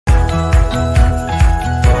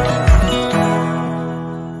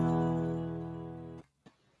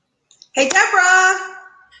Hey, Deborah,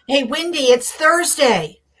 Hey, Wendy, it's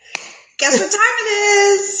Thursday. guess what time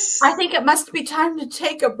it is? I think it must be time to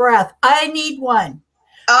take a breath. I need one.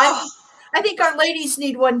 I Oh, think I think our ladies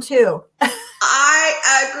need one too.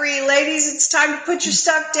 I agree. Ladies, it's time to put your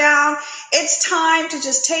stuff down. It's time to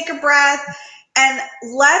just take a breath and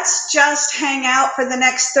let's just hang out for the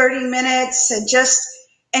next 30 minutes and just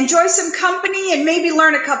enjoy some company and maybe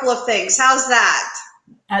learn a couple of things. How's that?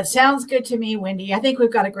 Sounds good to me, Wendy. I think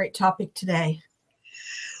we've got a great topic today.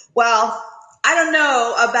 Well, I don't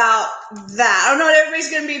know about that. I don't know if everybody's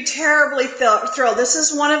going to be terribly thrilled. This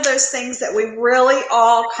is one of those things that we really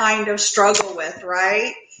all kind of struggle with,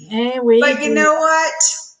 right? We But you do. know what?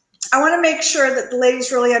 I want to make sure that the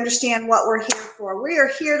ladies really understand what we're here for. We are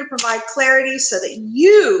here to provide clarity so that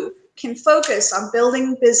you can focus on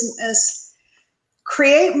building business,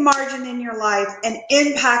 create margin in your life, and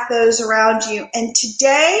impact those around you. And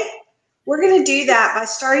today, we're going to do that by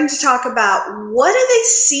starting to talk about what do they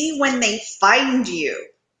see when they find you?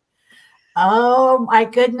 Oh my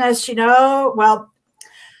goodness, well,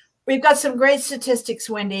 we've got some great statistics,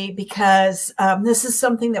 Wendy, because this is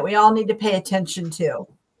something that we all need to pay attention to.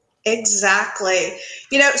 Exactly.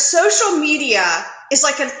 Social media is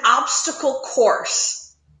like an obstacle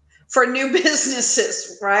course for new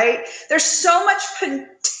businesses, right? There's so much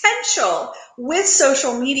potential with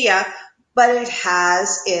social media, but it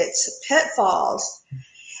has its pitfalls.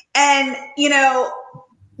 And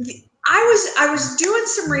I was doing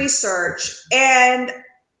some research and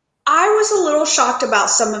I was a little shocked about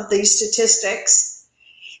some of these statistics.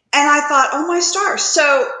 And I thought, oh my stars.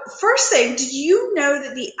 So, first thing, do you know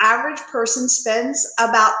that the average person spends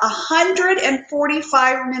about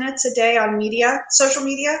 145 minutes a day on social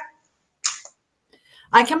media?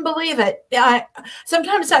 I can believe it.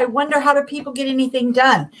 Sometimes I wonder, how do people get anything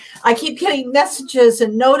done? I keep getting messages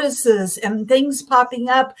and notices and things popping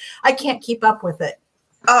up. I can't keep up with it.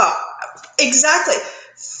 Oh, exactly.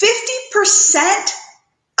 50%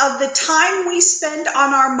 of the time we spend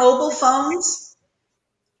on our mobile phones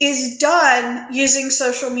is done using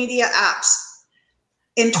social media apps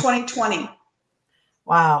in 2020.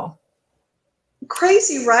 Wow.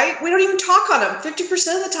 Crazy, right? We don't even talk on them.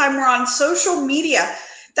 50% of the time we're on social media.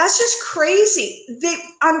 That's just crazy.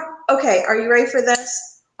 Okay, are you ready for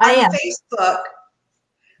this? I On am. Facebook,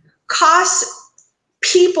 costs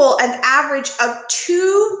people an average of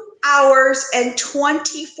 2 hours and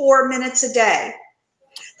 24 minutes a day.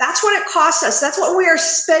 That's what it costs us. That's what we are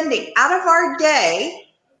spending out of our day.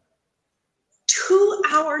 2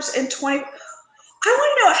 hours and 20. I want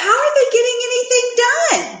to know, how are they getting anything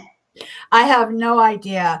done? I have no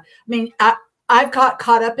idea. I mean, I've got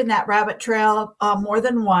caught up in that rabbit trail more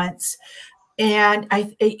than once. And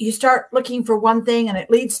you start looking for one thing and it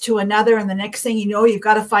leads to another. And the next thing you know, you've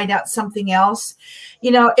got to find out something else.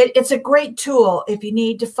 It's a great tool if you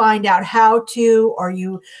need to find out how to, or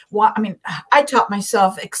you want, I mean, I taught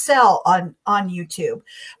myself Excel on YouTube,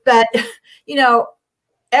 but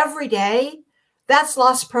every day, that's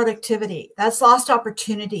lost productivity. That's lost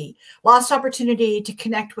opportunity to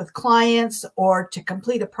connect with clients or to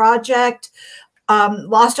complete a project.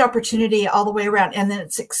 Lost opportunity all the way around. And then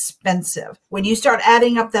it's expensive. When you start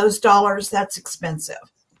adding up those dollars, that's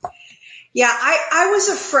expensive. Yeah, I was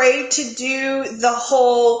afraid to do the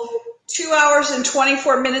whole 2 hours and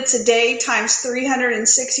 24 minutes a day times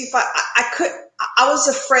 365. I was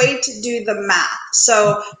afraid to do the math.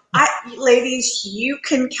 So ladies, you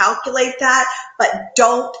can calculate that, but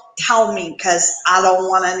don't tell me, because I don't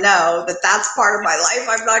want to know that that's part of my life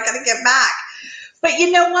I'm not going to get back. But you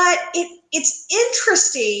know what? It's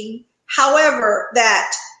interesting, however,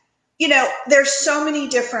 that there's so many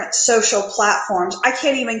different social platforms. I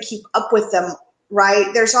can't even keep up with them,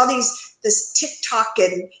 right? There's all this TikTok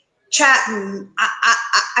and chat, and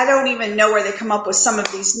I don't even know where they come up with some of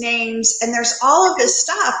these names. And there's all of this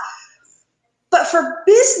stuff. But for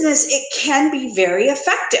business, it can be very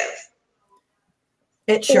effective.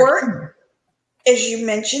 It sure Or, can. as you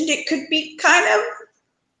mentioned, it could be kind of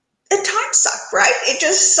a time suck, right? It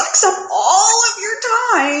just sucks up all of your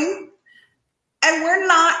time. And we're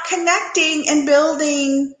not connecting and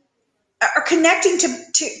building or connecting to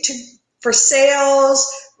for sales,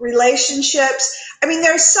 relationships. I mean,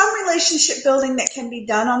 there's some relationship building that can be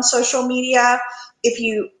done on social media if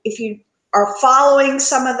you are following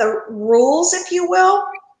some of the rules, if you will.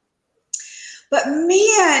 But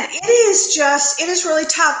man, it is really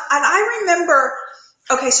tough. And I remember,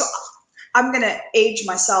 okay, so I'm going to age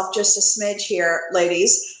myself just a smidge here,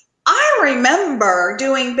 ladies. I remember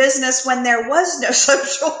doing business when there was no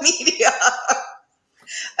social media.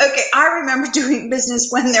 Okay, I remember doing business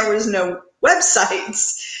when there was no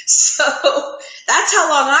websites. So that's how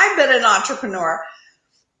long I've been an entrepreneur.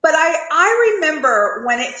 But I remember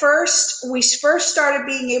when we first started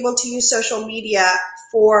being able to use social media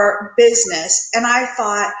for business, and I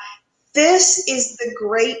thought, this is the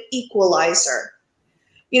great equalizer.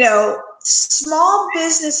 Small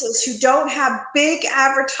businesses who don't have big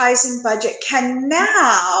advertising budget can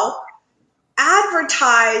now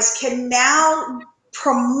advertise, can now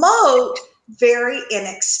promote very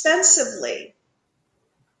inexpensively.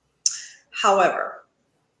 However,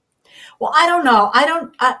 well, I don't know.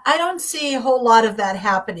 I don't see a whole lot of that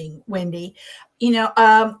happening, Wendy.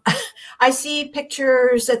 I see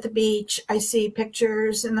pictures at the beach. I see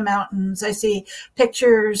pictures in the mountains. I see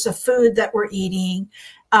pictures of food that we're eating.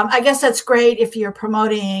 I guess that's great if you're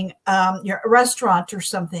promoting your restaurant or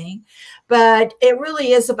something, but it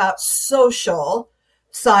really is about social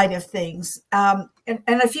side of things. And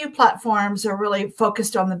a few platforms are really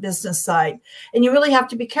focused on the business side. And you really have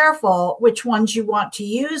to be careful which ones you want to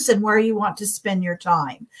use and where you want to spend your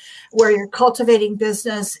time, where you're cultivating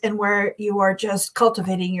business and where you are just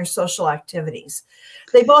cultivating your social activities.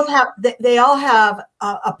 They all have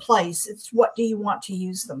a place. It's what do you want to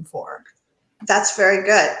use them for? That's very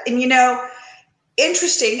good. And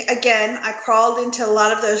interesting, again, I crawled into a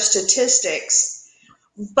lot of those statistics,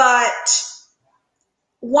 but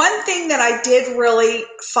one thing that I did really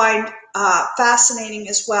find fascinating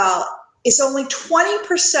as well is only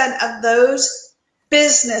 20% of those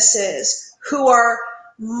businesses who are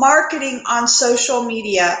marketing on social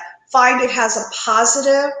media find it has a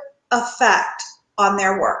positive effect on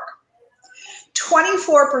their work.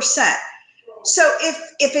 24%. So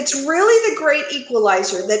if it's really the great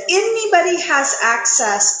equalizer that anybody has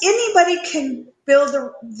access, anybody can build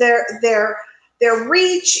their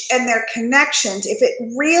reach and their connections, if it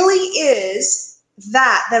really is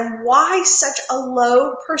that, then why such a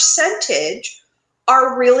low percentage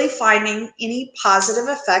are really finding any positive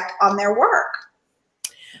effect on their work?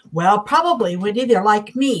 Well, probably, Wendy, they're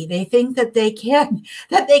like me. They think that they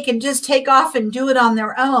can just take off and do it on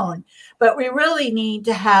their own. But we really need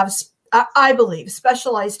to have, I believe,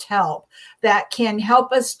 specialized help that can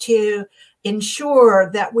help us to ensure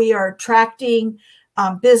that we are attracting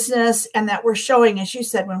business and that we're showing, as you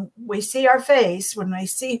said, when we see our face, when we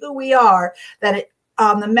see who we are, that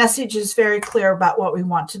the message is very clear about what we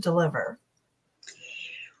want to deliver.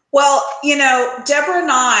 Well, Deborah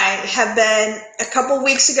and I have been, a couple of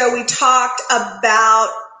weeks ago, we talked about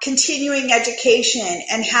continuing education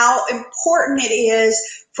and how important it is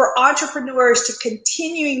for entrepreneurs to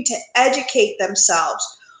continuing to educate themselves.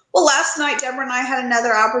 Well, last night, Deborah and I had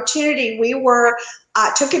another opportunity. We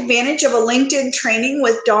took advantage of a LinkedIn training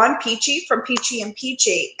with Dawn Peachy from Peachy and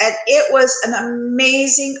Peachy, and it was an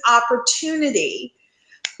amazing opportunity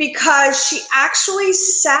because she actually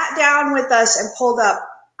sat down with us and pulled up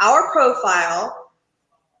our profile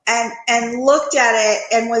and looked at it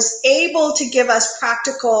and was able to give us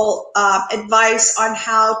practical advice on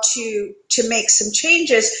how to make some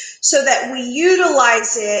changes so that we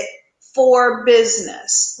utilize it for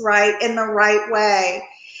business, right, in the right way.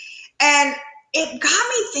 And it got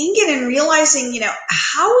me thinking and realizing,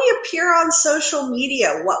 how we appear on social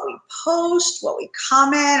media, what we post, what we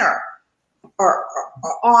comment or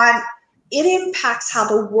on, it impacts how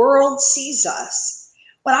the world sees us.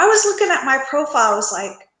 When I was looking at my profile, I was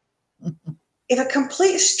like, if a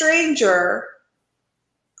complete stranger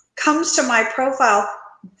comes to my profile,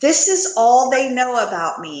 this is all they know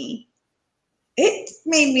about me. It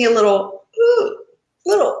made me a little.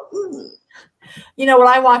 What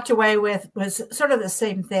I walked away with was sort of the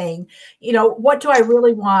same thing. What do I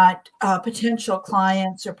really want potential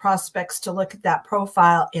clients or prospects to look at that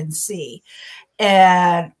profile and see?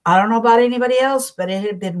 And I don't know about anybody else, but it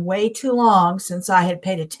had been way too long since I had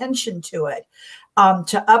paid attention to it,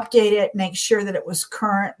 to update it, make sure that it was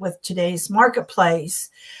current with today's marketplace,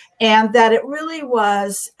 and that it really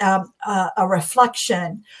was a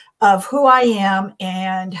reflection of who I am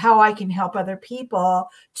and how I can help other people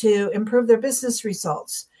to improve their business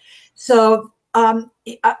results. So a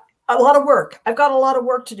lot of work. I've got a lot of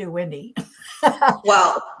work to do, Wendy.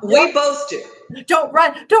 Well, we both do. Don't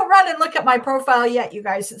run and look at my profile yet, you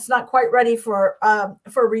guys. It's not quite ready for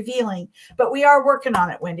revealing, but we are working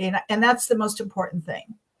on it, Wendy, and that's the most important thing.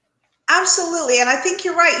 Absolutely, and I think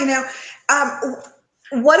you're right.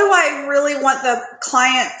 What do I really want the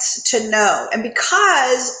clients to know? And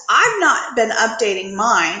because I've not been updating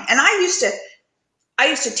mine, and I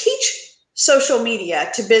used to teach social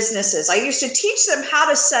media to businesses. I used to teach them how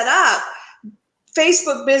to set up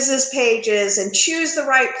Facebook business pages and choose the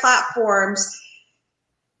right platforms.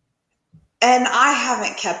 And I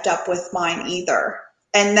haven't kept up with mine either.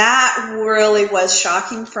 And that really was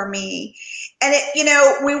shocking for me. And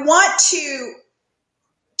we want to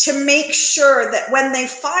make sure that when they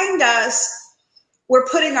find us, we're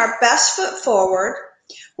putting our best foot forward.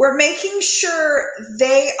 We're making sure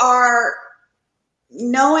they are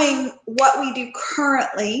knowing what we do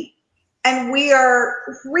currently, and we are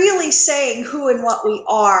really saying who and what we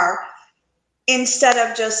are instead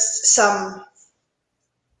of just some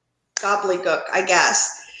gobbledygook, I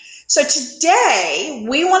guess. So today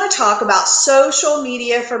we want to talk about social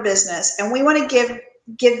media for business, and we want to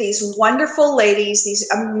give these wonderful ladies, these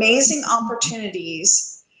amazing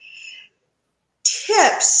opportunities,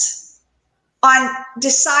 tips on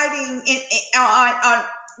deciding on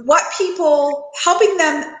what people, helping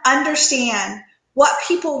them understand what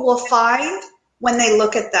people will find when they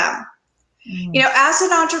look at them. As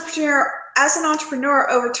an entrepreneur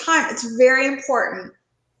over time, it's very important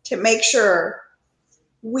to make sure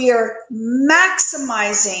we are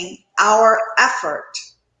maximizing our effort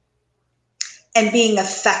and being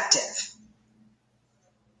effective.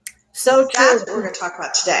 So true. That's what we're going to talk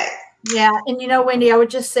about today. Yeah. And, Wendy, I would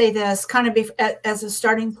just say this kind of as a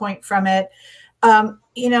starting point from it.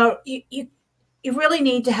 You really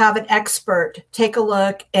need to have an expert take a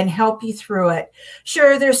look and help you through it.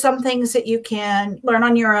 Sure, there's some things that you can learn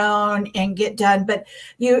on your own and get done, but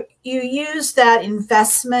you use that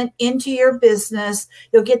investment into your business,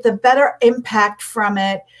 you'll get the better impact from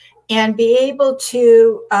it and be able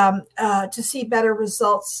to see better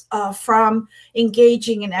results from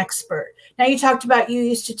engaging an expert. Now, you talked about you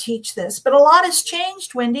used to teach this, but a lot has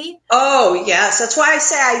changed, Wendy. Oh, yes. That's why I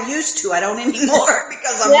say I used to. I don't anymore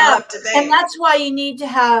because I'm not up to date. And that's why you need to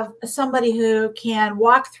have somebody who can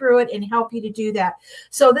walk through it and help you to do that.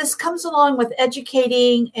 So this comes along with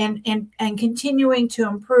educating and continuing to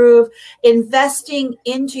improve, investing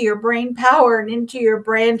into your brain power and into your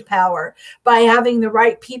brand power by having the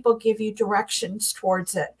right people give you directions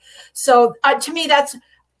towards it. So to me,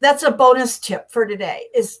 that's a bonus tip for today,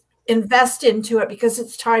 is invest into it because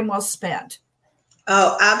it's time well spent.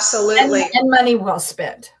 Oh, absolutely. And money well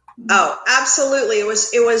spent. Oh, absolutely. It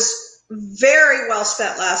was very well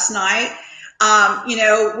spent last night.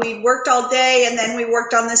 We worked all day and then we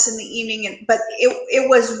worked on this in the evening, but it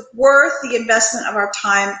was worth the investment of our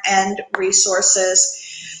time and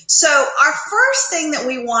resources. So our first thing that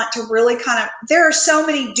we want to really there are so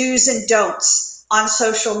many do's and don'ts on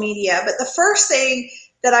social media, but the first thing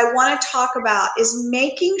that I want to talk about is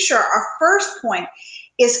making sure our first point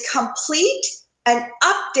is complete and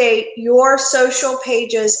update your social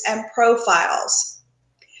pages and profiles.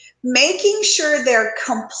 Making sure they're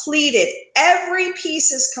completed. Every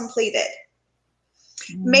piece is completed.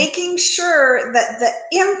 Making sure that the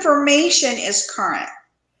information is current.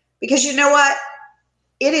 Because you know what?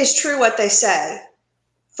 It is true what they say.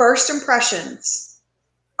 First impressions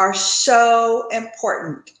are so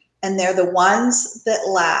important. And they're the ones that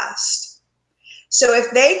last. So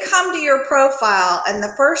if they come to your profile and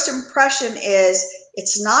the first impression is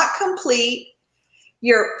it's not complete,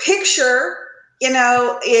 your picture,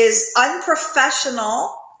 is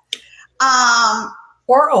unprofessional,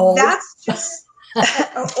 or old. That's just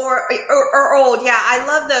or old. Yeah, I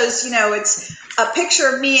love those. It's a picture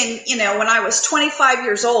of me and when I was 25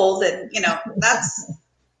 years old, and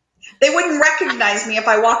they wouldn't recognize me if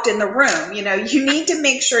I walked in the room. You need to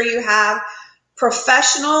make sure you have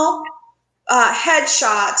professional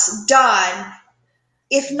headshots done,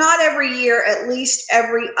 if not every year, at least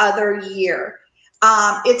every other year.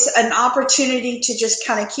 It's an opportunity to just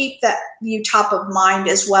kind of keep you top of mind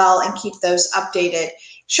as well and keep those updated.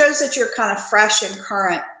 Shows that you're kind of fresh and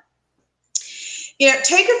current.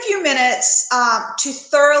 Take a few minutes to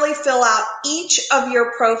thoroughly fill out each of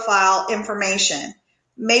your profile information.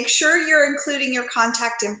 Make sure you're including your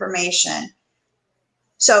contact information.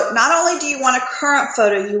 So not only do you want a current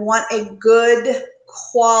photo, you want a good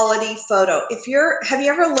quality photo. Have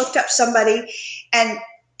you ever looked up somebody and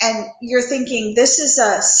you're thinking this is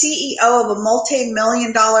a CEO of a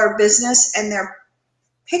multi-million-dollar business and their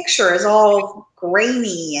picture is all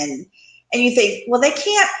grainy and you think, well, they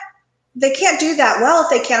can't do that well if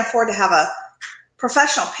they can't afford to have a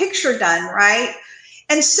professional picture done, right?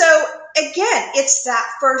 And so again, it's that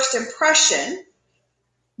first impression.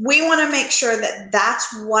 We want to make sure that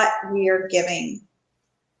that's what we are giving.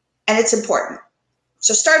 And it's important.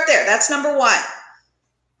 So start there. That's number one.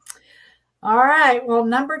 All right. Well,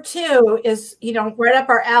 number two is, right up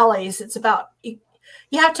our alleys. It's about, you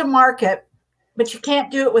have to market, but you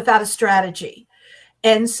can't do it without a strategy.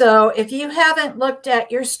 And so if you haven't looked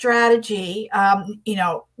at your strategy,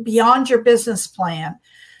 beyond your business plan,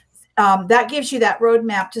 that gives you that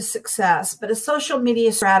roadmap to success. But a social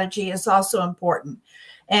media strategy is also important.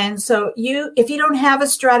 And so if you don't have a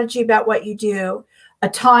strategy about what you do, a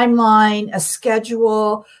timeline, a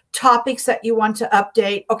schedule, topics that you want to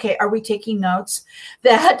update. Okay, are we taking notes?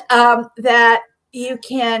 That you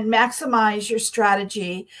can maximize your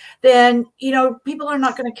strategy, then people are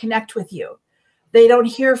not going to connect with you. They don't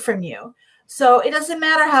hear from you. So it doesn't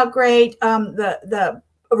matter how great the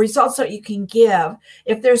results that you can give.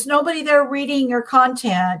 If there's nobody there reading your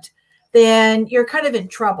content, then you're kind of in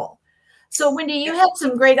trouble. So Wendy, you had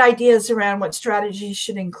some great ideas around what strategies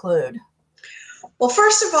should include. Well,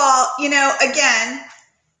 first of all, again,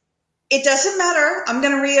 it doesn't matter. I'm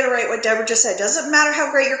going to reiterate what Deborah just said. It doesn't matter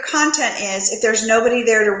how great your content is if there's nobody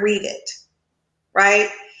there to read it, right?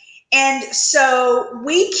 And so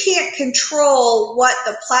we can't control what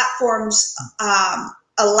the platforms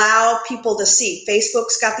allow people to see.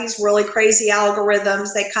 Facebook's got these really crazy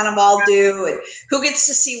algorithms. They kind of all do. And who gets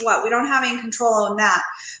to see what? We don't have any control on that.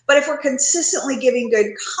 But if we're consistently giving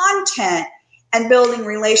good content and building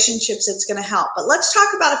relationships, it's going to help. But let's talk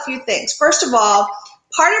about a few things. First of all,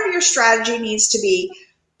 part of your strategy needs to be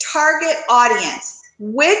target audience.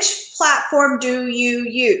 Which platform do you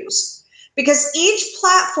use? Because each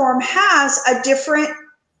platform has a different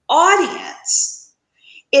audience.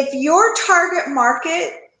 If your target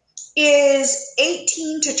market is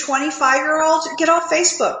 18 to 25-year-olds, get off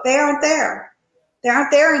Facebook. They aren't there. They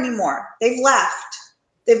aren't there anymore. They've left.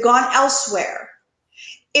 They've gone elsewhere.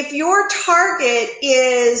 If your target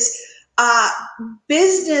is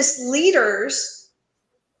business leaders,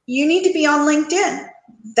 you need to be on LinkedIn.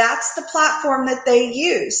 That's the platform that they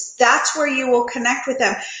use. That's where you will connect with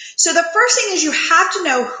them. So the first thing is you have to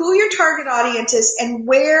know who your target audience is and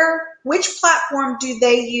which platform do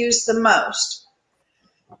they use the most.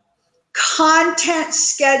 Content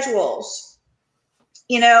schedules.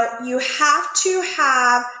 You have to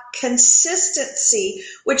have consistency,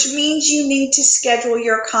 which means you need to schedule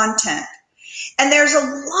your content. And there's a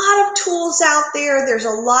lot of tools out there. There's a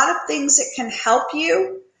lot of things that can help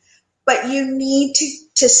you, but you need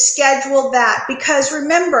to schedule that, because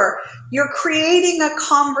remember, you're creating a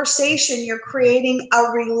conversation, you're creating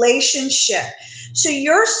a relationship. So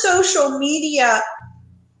your social media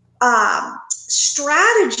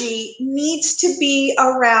strategy needs to be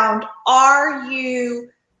around, are you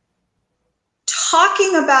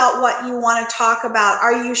talking about what you want to talk about?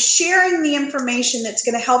 Are you sharing the information that's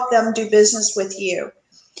going to help them do business with you?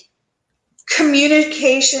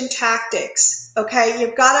 Communication tactics. Okay,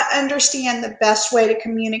 you've got to understand the best way to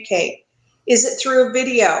communicate. Is it through a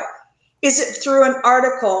video? Is it through an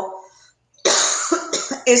article?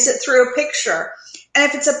 Is it through a picture? And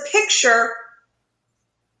if it's a picture,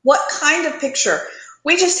 what kind of picture?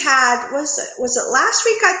 We just had, was it last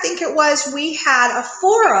week? I think it was. We had a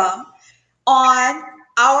forum on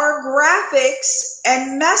our graphics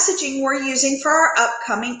and messaging we're using for our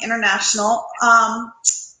upcoming international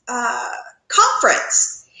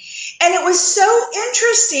conference. And it was so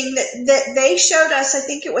interesting that they showed us, I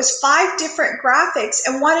think it was 5 different graphics,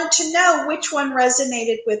 and wanted to know which one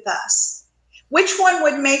resonated with us. Which one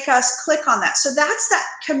would make us click on that? So that's that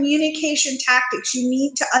communication tactics. You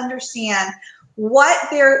need to understand what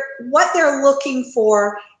they're looking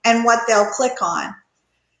for and what they'll click on.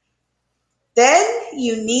 Then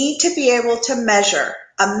you need to be able to measure.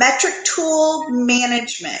 A metric tool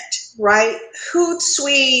management, right?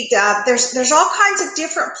 Hootsuite, there's all kinds of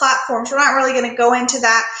different platforms. We're not really going to go into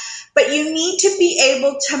that, but you need to be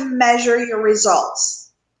able to measure your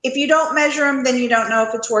results. If you don't measure them, then you don't know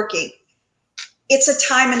if it's working. It's a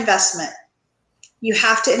time investment. You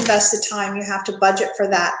have to invest the time. You have to budget for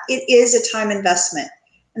that. It is a time investment.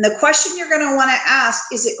 And the question you're going to want to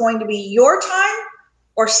ask, is it going to be your time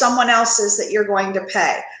or someone else's that you're going to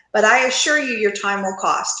pay? But I assure you, your time will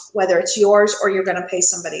cost, whether it's yours or you're going to pay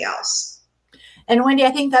somebody else. And Wendy, I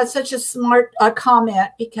think that's such a smart comment,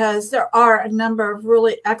 because there are a number of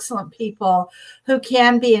really excellent people who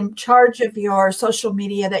can be in charge of your social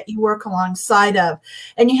media that you work alongside of.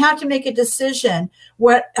 And you have to make a decision.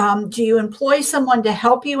 What do you employ someone to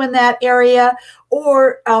help you in that area?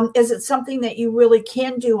 Or is it something that you really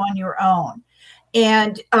can do on your own?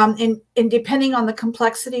 And depending on the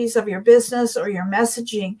complexities of your business or your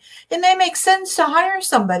messaging, it may make sense to hire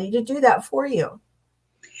somebody to do that for you.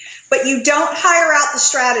 But you don't hire out the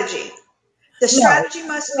strategy. The strategy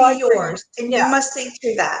must be yours, and you must think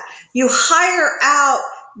through that. You hire out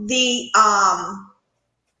the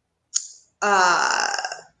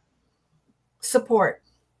support,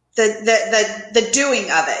 the doing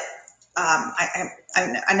of it.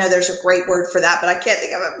 I know there's a great word for that, but I can't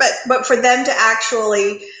think of it. But for them to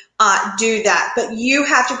actually do that. But you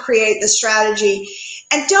have to create the strategy,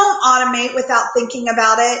 and don't automate without thinking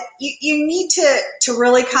about it. You need to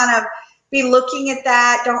really kind of be looking at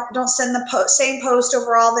that. Don't send the same post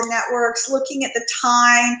over all the networks, looking at the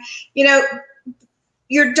time.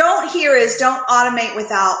 Your don't here is don't automate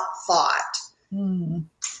without thought.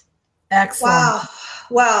 Excellent. Wow.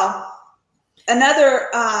 Well, another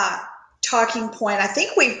talking point. I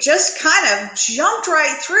think we've just kind of jumped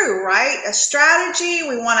right through, right? A strategy.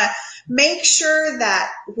 We want to make sure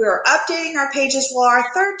that we're updating our pages. Well,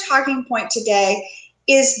 our third talking point today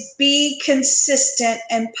is be consistent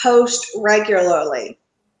and post regularly.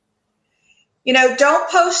 Don't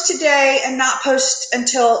post today and not post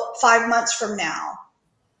until 5 months from now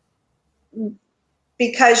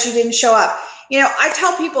because you didn't show up. I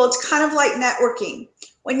tell people it's kind of like networking.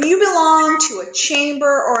 When you belong to a chamber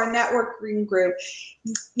or a networking group,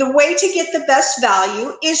 the way to get the best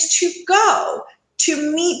value is to go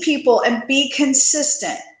to meet people and be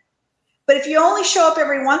consistent. But if you only show up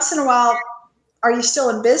every once in a while, are you still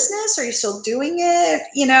in business? Are you still doing it?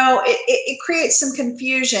 It creates some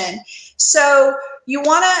confusion. So you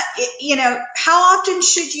want to, how often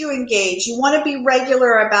should you engage? You want to be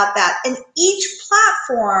regular about that. And each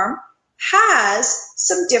platform has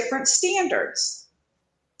some different standards.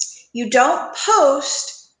 You don't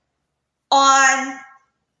post on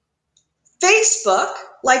Facebook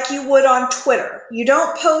like you would on Twitter. You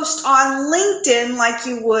don't post on LinkedIn like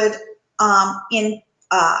you would in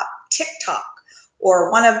TikTok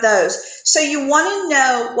or one of those. So you want to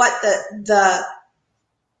know what the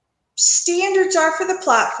standards are for the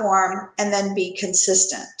platform and then be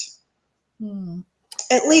consistent.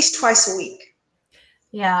 At least twice a week.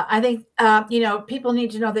 Yeah, I think, people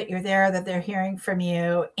need to know that you're there, that they're hearing from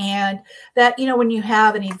you, and that, when you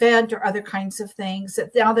have an event or other kinds of things,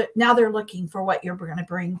 that now they're looking for what you're going to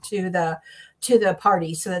bring to the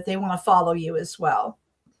party so that they want to follow you as well.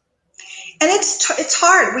 And it's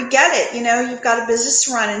hard. We get it. You've got a business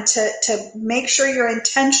to run, and to make sure you're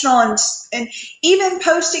intentional and even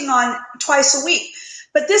posting on twice a week.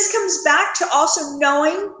 But this comes back to also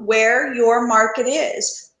knowing where your market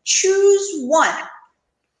is. Choose one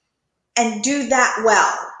and do that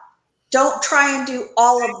well. Don't try and do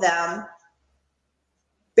all of them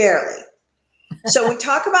barely. So we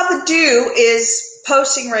talk about the do is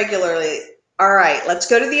posting regularly. All right, let's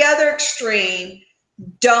go to the other extreme.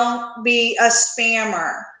 Don't be a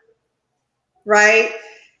spammer, right?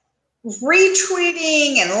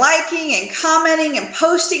 Retweeting and liking and commenting and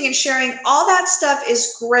posting and sharing, all that stuff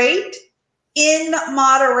is great in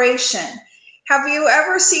moderation. Have you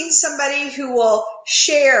ever seen somebody who will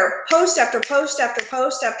share post after post after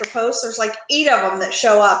post after post? There's like 8 of them that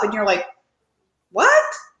show up and you're like, what?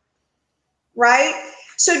 Right?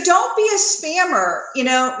 So don't be a spammer.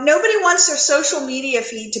 Nobody wants their social media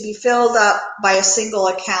feed to be filled up by a single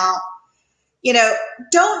account.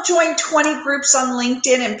 Don't join 20 groups on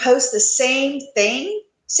LinkedIn and post the same thing,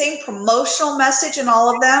 same promotional message in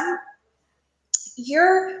all of them.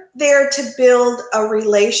 You're there to build a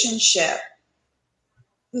relationship,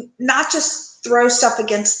 not just throw stuff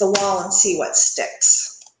against the wall and see what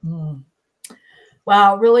sticks.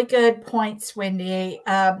 Wow, really good points, Wendy.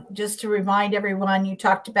 Just to remind everyone, you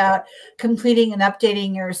talked about completing and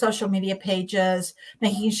updating your social media pages,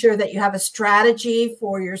 making sure that you have a strategy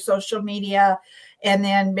for your social media, and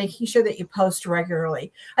then making sure that you post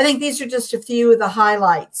regularly. I think these are just a few of the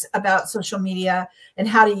highlights about social media and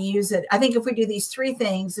how to use it. I think if we do these 3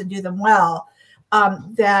 things and do them well,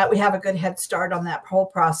 that we have a good head start on that whole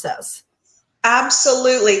process.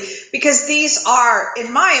 Absolutely, because these are,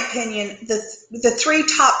 in my opinion, the 3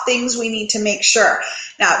 top things we need to make sure.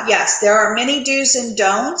 Now, yes, there are many do's and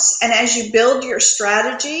don'ts, and as you build your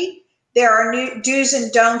strategy, there are new do's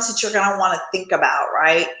and don'ts that you're going to want to think about,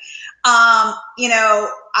 right?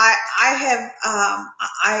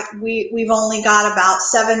 We've only got about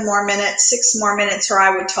 7 more minutes, 6 more minutes, or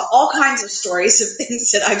I would tell all kinds of stories of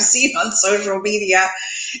things that I've seen on social media,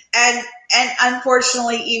 and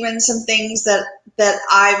unfortunately, even some things that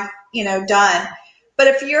I've done. But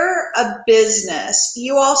if you're a business,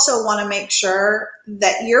 you also want to make sure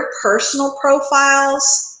that your personal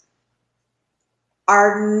profiles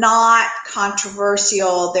are not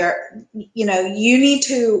controversial. You need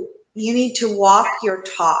to walk your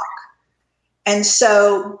talk. And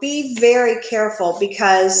so be very careful,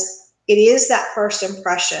 because it is that first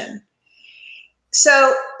impression.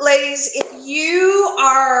 So ladies, if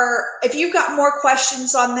you've got more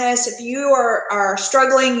questions on this, if you are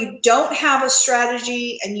struggling, you don't have a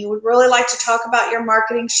strategy, and you would really like to talk about your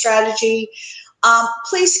marketing strategy,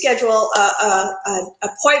 please schedule an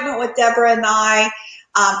appointment with Deborah and I.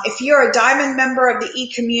 If you're a diamond member of the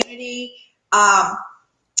e-community,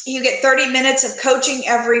 you get 30 minutes of coaching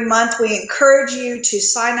every month. We encourage you to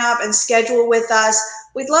sign up and schedule with us.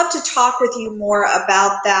 We'd love to talk with you more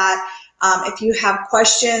about that. If you have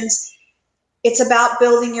questions, it's about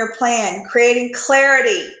building your plan, creating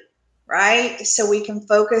clarity, right? So we can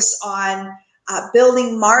focus on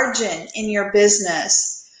building margin in your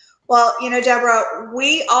business. Well, you know, Deborah,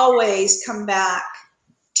 we always come back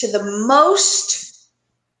to the most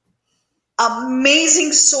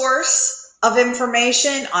amazing source of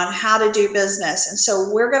information on how to do business. And so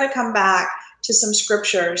we're going to come back to some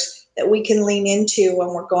scriptures that we can lean into when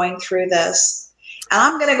we're going through this. And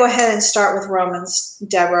I'm going to go ahead and start with Romans,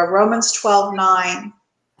 Deborah. Romans 12:9.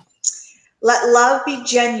 Let love be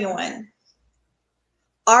genuine.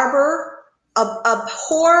 Abhor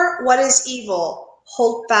what is evil.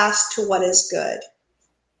 Hold fast to what is good.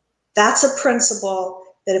 That's a principle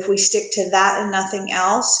that if we stick to that and nothing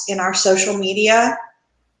else in our social media,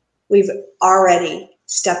 we've already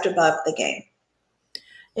stepped above the game.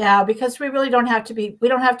 Yeah, because we really don't have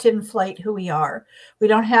to inflate who we are. We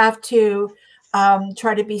don't have to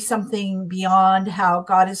try to be something beyond how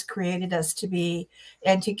God has created us to be,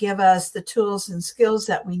 and to give us the tools and skills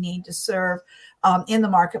that we need to serve in the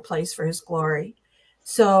marketplace for his glory.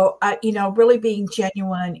 So, you know, really being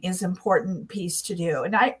genuine is an important piece to do.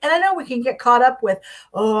 And I know we can get caught up with,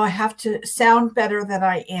 oh, I have to sound better than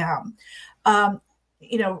I am.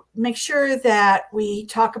 You know, make sure that we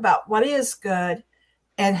talk about what is good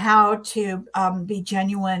and how to be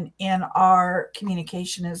genuine in our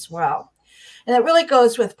communication as well. And it really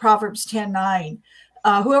goes with Proverbs 10:9.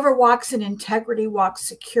 Whoever walks in integrity walks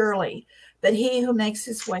securely, but he who makes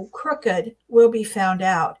his way crooked will be found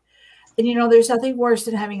out. And, you know, there's nothing worse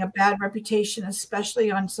than having a bad reputation,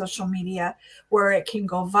 especially on social media, where it can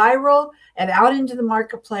go viral and out into the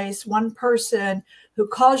marketplace. One person who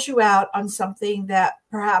calls you out on something that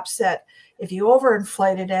perhaps that if you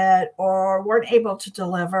overinflated it or weren't able to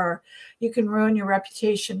deliver, you can ruin your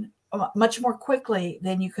reputation much more quickly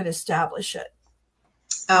than you could establish it.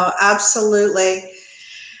 Oh, absolutely.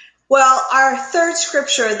 Well, our third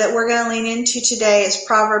scripture that we're going to lean into today is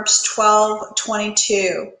Proverbs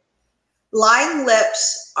 12:22. Lying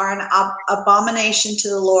lips are an abomination to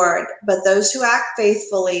the Lord, but those who act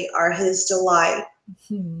faithfully are his delight.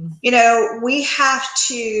 Mm-hmm. You know, we have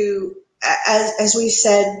to, as we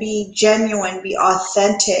said, be genuine, be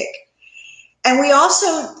authentic. And we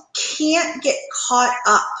also can't get caught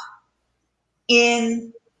up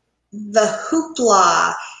in the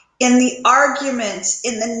hoopla, in the arguments,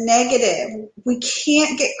 in the negative. We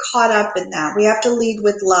can't get caught up in that. We have to lead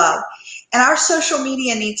with love. And our social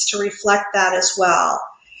media needs to reflect that as well.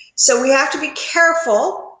 So we have to be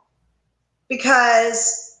careful,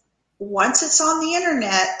 because once it's on the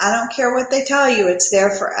internet, I don't care what they tell you, it's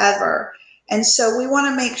there forever. And so we want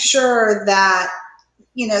to make sure that,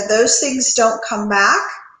 you know, those things don't come back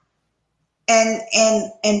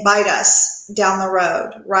and bite us down the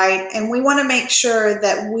road, right? And we want to make sure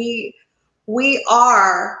that we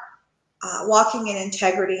are walking in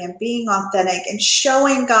integrity and being authentic and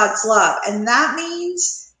showing God's love. And that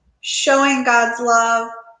means showing God's love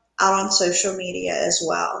out on social media as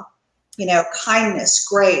well. You know, kindness,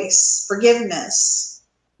 grace, forgiveness.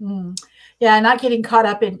 Yeah, not getting caught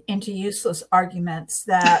up into useless arguments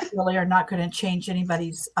that really are not going to change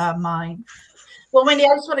anybody's mind. Well, Wendy,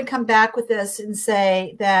 I just want to come back with this and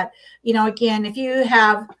say that, you know, again, if you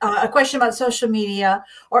have a question about social media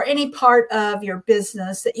or any part of your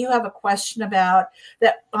business that you have a question about,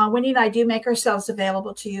 that Wendy and I do make ourselves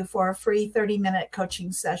available to you for a free 30-minute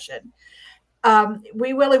coaching session.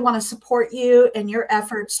 We really want to support you in your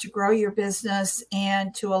efforts to grow your business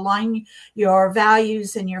and to align your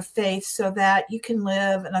values and your faith so that you can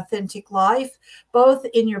live an authentic life, both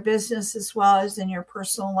in your business as well as in your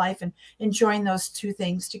personal life, and enjoying those two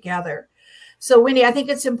things together. So, Wendy, I think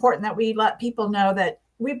it's important that we let people know that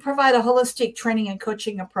we provide a holistic training and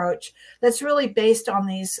coaching approach that's really based on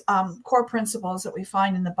these core principles that we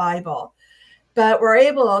find in the Bible. But we're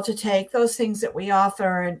able to take those things that we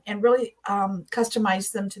offer and really customize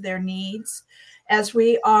them to their needs, as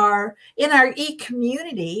we are in our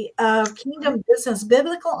e-community of kingdom business,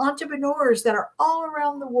 biblical entrepreneurs that are all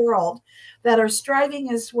around the world that are striving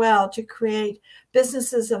as well to create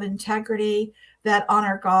businesses of integrity that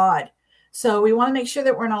honor God. So we want to make sure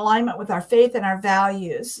that we're in alignment with our faith and our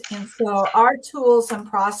values. And so our tools and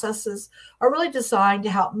processes are really designed to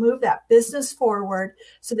help move that business forward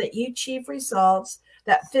so that you achieve results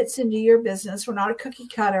that fits into your business. We're not a cookie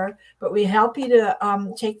cutter, but we help you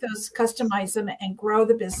to take those, customize them, and grow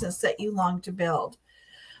the business that you long to build.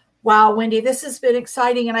 Wow, Wendy, this has been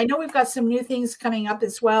exciting. And I know we've got some new things coming up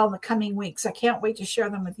as well in the coming weeks. I can't wait to share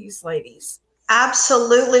them with these ladies.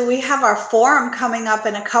 Absolutely. We have our forum coming up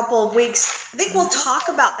in a couple of weeks. I think we'll talk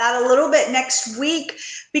about that a little bit next week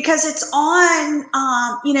because it's on,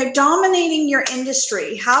 dominating your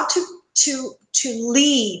industry, how to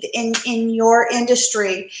lead in your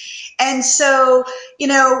industry. And so,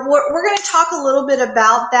 we're going to talk a little bit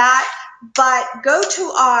about that, but go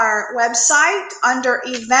to our website under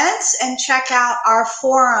events and check out our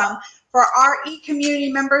forum. For our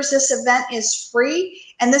e-community members, this event is free,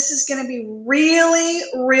 and this is going to be really,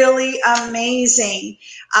 really amazing.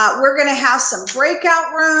 We're going to have some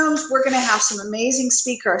breakout rooms. We're going to have some amazing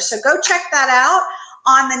speakers. So go check that out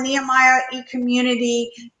on the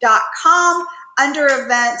NehemiahEcommunity.com under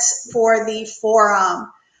events for the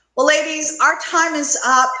forum. Well, ladies, our time is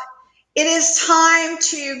up. It is time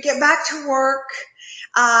to get back to work.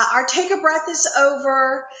 Our take a breath is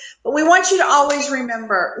over, but we want you to always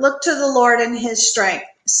remember, look to the Lord in his strength.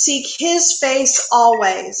 Seek his face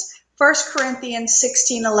always. 1 Corinthians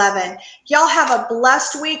 16:11. Y'all have a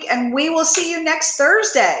blessed week, and we will see you next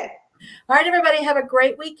Thursday. All right, everybody, have a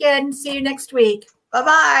great weekend. See you next week.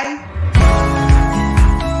 Bye-bye.